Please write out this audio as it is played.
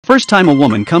First time a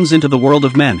woman comes into the world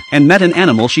of men and met an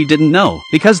animal she didn't know,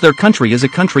 because their country is a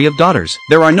country of daughters.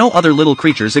 There are no other little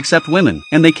creatures except women,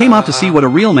 and they came out to see what a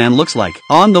real man looks like.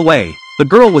 On the way, the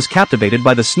girl was captivated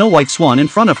by the snow-white swan in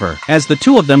front of her, as the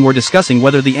two of them were discussing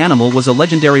whether the animal was a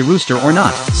legendary rooster or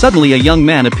not. Suddenly a young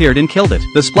man appeared and killed it.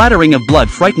 The splattering of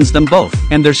blood frightens them both,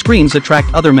 and their screams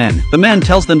attract other men. The man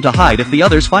tells them to hide if the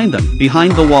others find them.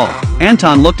 Behind the wall,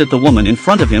 Anton looked at the woman in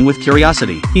front of him with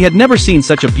curiosity. He had never seen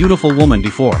such a beautiful woman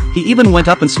before. He even went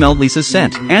up and smelled Lisa's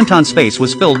scent. Anton's face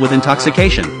was filled with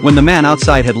intoxication. When the man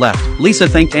outside had left, Lisa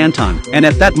thanked Anton, and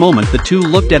at that moment the two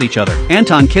looked at each other.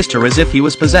 Anton kissed her as if he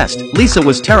was possessed. Lisa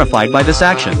was terrified by this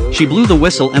action. She blew the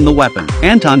whistle and the weapon.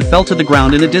 Anton fell to the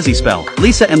ground in a dizzy spell.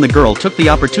 Lisa and the girl took the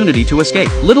opportunity to escape.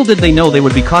 Little did they know they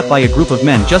would be caught by a group of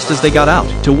men just as they got out.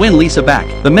 To win Lisa back,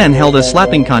 the men held a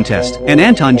slapping contest, and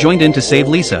Anton joined in to save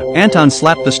Lisa. Anton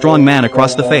slapped the strong man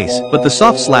across the face, but the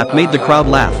soft slap made the crowd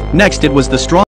laugh. Next it was the strong